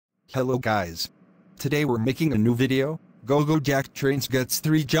Hello guys. Today we're making a new video. Gogo Jacktrains gets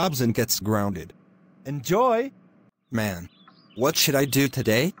 3 jobs and gets grounded. Enjoy! Man, what should I do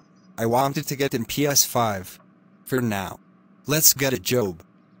today? I wanted to get in PS5. For now, let's get a job.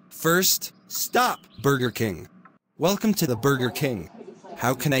 First, stop, Burger King. Welcome to the Burger King.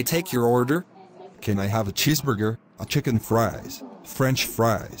 How can I take your order? Can I have a cheeseburger, a chicken fries, French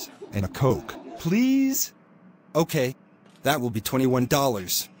fries, and a Coke, Please? Okay, that will be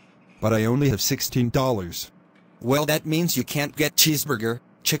 $21. but I only have $16. Well, that means you can't get cheeseburger,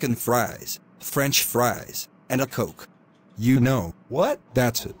 chicken fries, French fries, and a Coke. You know, What?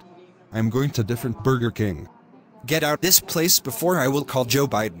 that's it. I'm going to different Burger King. Get out this place before I will call Joe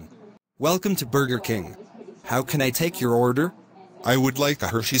Biden. Welcome to Burger King. How can I take your order? I would like a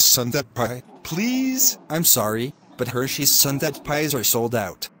Hershey's Sundae pie. Please? I'm sorry, but Hershey's Sundae pies are sold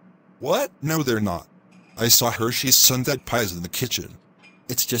out. What? No, they're not. I saw Hershey's Sundae pies in the kitchen.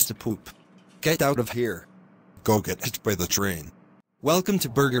 It's just a poop. Get out of here. Go get hit by the train. Welcome to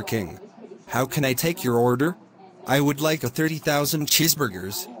Burger King. How can I take your order? I would like a 30,000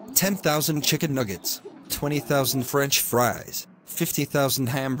 cheeseburgers, 10,000 chicken nuggets, 20,000 French fries, 50,000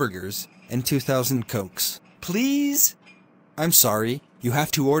 hamburgers, and 2,000 Cokes. Please? I'm sorry, you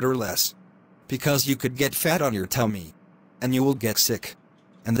have to order less. Because you could get fat on your tummy. And you will get sick.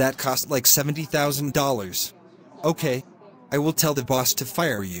 And that cost like $70,000. Okay, I will tell the boss to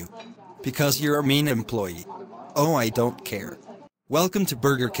fire you. Because you're a mean employee. Oh, I don't care. Welcome to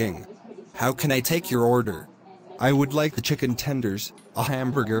Burger King. How can I take your order? I would like the chicken tenders, a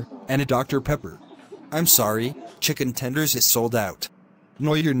hamburger, and a Dr. Pepper. I'm sorry, chicken tenders is sold out.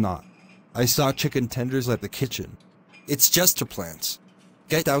 No, you're not. I saw chicken tenders at the kitchen. It's just a plant.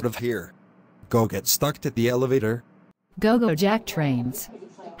 Get out of here. Go get stuck at the elevator. Gogo Jacktrains.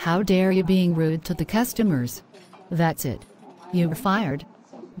 How dare you being rude to the customers? That's it. You're fired.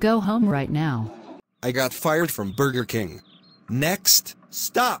 Go home right now. I got fired from Burger King. Next,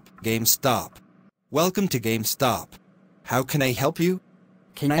 stop, GameStop. Welcome to GameStop. How can I help you?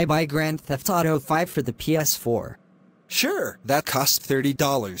 Can I buy Grand Theft Auto 5 for the PS4? Sure, that costs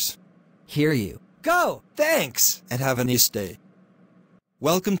 $30. Hear you. Go! Thanks! And have a nice day.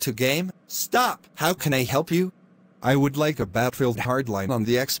 Welcome to GameStop. How can I help you? I would like a Battlefield Hardline on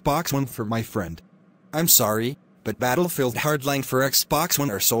the Xbox One for my friend. I'm sorry, but Battlefield Hardline for Xbox One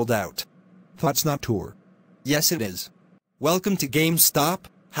are sold out. That's not tour. Yes, it is. Welcome to GameStop.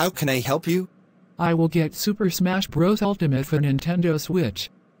 How can I help you? I will get Super Smash Bros. Ultimate for Nintendo Switch.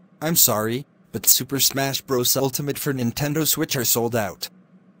 I'm sorry, but Super Smash Bros. Ultimate for Nintendo Switch are sold out.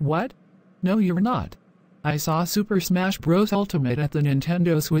 What? No, you're not. I saw Super Smash Bros. Ultimate at the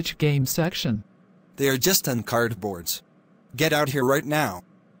Nintendo Switch game section. They are just on cardboards. Get out here right now.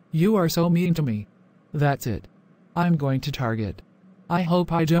 You are so mean to me. That's it. I'm going to Target. I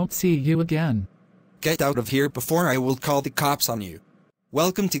hope I don't see you again. Get out of here before I will call the cops on you.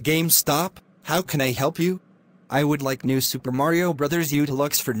 Welcome to GameStop. How can I help you? I would like new Super Mario Bros. U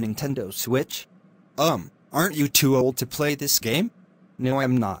Deluxe for Nintendo Switch. Aren't you too old to play this game? No,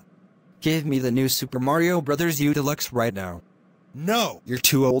 I'm not. Give me the new Super Mario Bros. U Deluxe right now. No, you're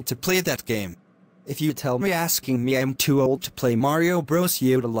too old to play that game. If you tell me asking me I'm too old to play Mario Bros.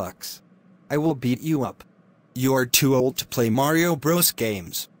 U Deluxe, I will beat you up. You are too old to play Mario Bros.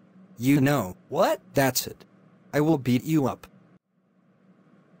 Games. You know. What? That's it. I will beat you up.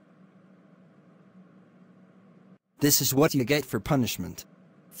 This is what you get for punishment.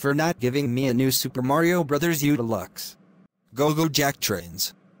 For not giving me a new Super Mario Bros. U Deluxe. Gogo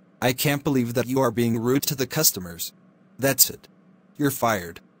Jacktrains. I can't believe that you are being rude to the customers. That's it. You're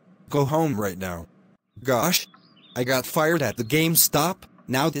fired. Go home right now. Gosh. I got fired at the GameStop,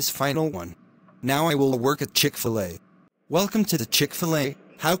 now this final one. Now I will work at Chick-fil-A. Welcome to the Chick-fil-A.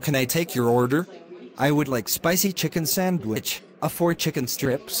 How can I take your order? I would like spicy chicken sandwich, a 4 chicken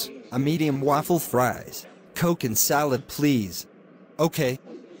strips, a medium waffle fries, Coke and salad please. Okay,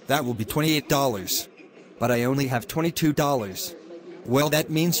 that will be $28. But I only have $22. Well, that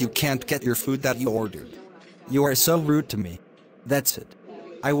means you can't get your food that you ordered. You are so rude to me. That's it.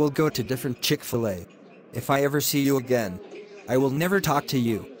 I will go to different Chick-fil-A. If I ever see you again, I will never talk to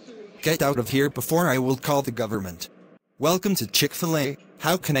you. Get out of here before I will call the government. Welcome to Chick-fil-A.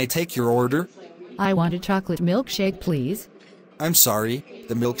 How can I take your order? I want a chocolate milkshake, please. I'm sorry,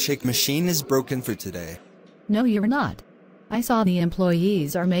 the milkshake machine is broken for today. No, you're not. I saw the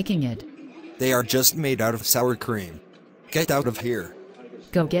employees are making it. They are just made out of sour cream. Get out of here.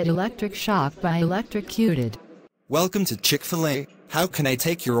 Go get electric shock by electrocuted. Welcome to Chick-fil-A. How can I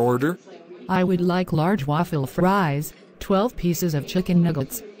take your order? I would like large waffle fries, 12 pieces of chicken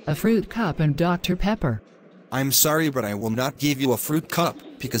nuggets, a fruit cup and Dr. Pepper. I'm sorry, but I will not give you a fruit cup,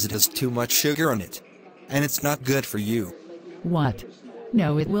 because it has too much sugar on it. And it's not good for you. What?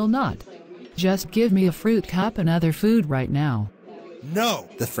 No, it will not. Just give me a fruit cup and other food right now. No!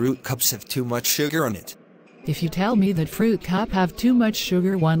 The fruit cups have too much sugar on it. If you tell me that fruit cup have too much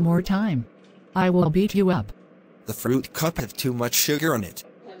sugar one more time, I will beat you up. The fruit cup have too much sugar on it.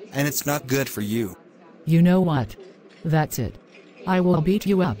 And it's not good for you. You know what? That's it. I will beat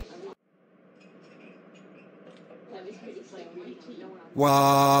you up. Wah!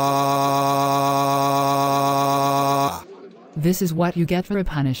 This is what you get for a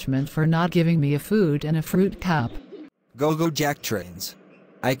punishment for not giving me a food and a fruit cup. Gogo Jacktrains.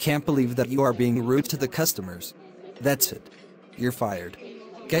 I can't believe that you are being rude to the customers. That's it. You're fired.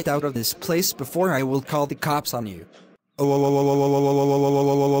 Get out of this place before I will call the cops on you. Gogo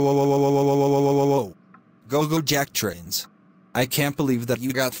Jacktrains. I can't believe that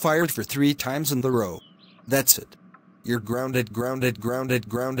you got fired for 3 times in a row. That's it. You're grounded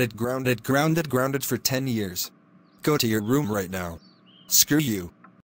for 10 years. Go to your room right now. Screw you.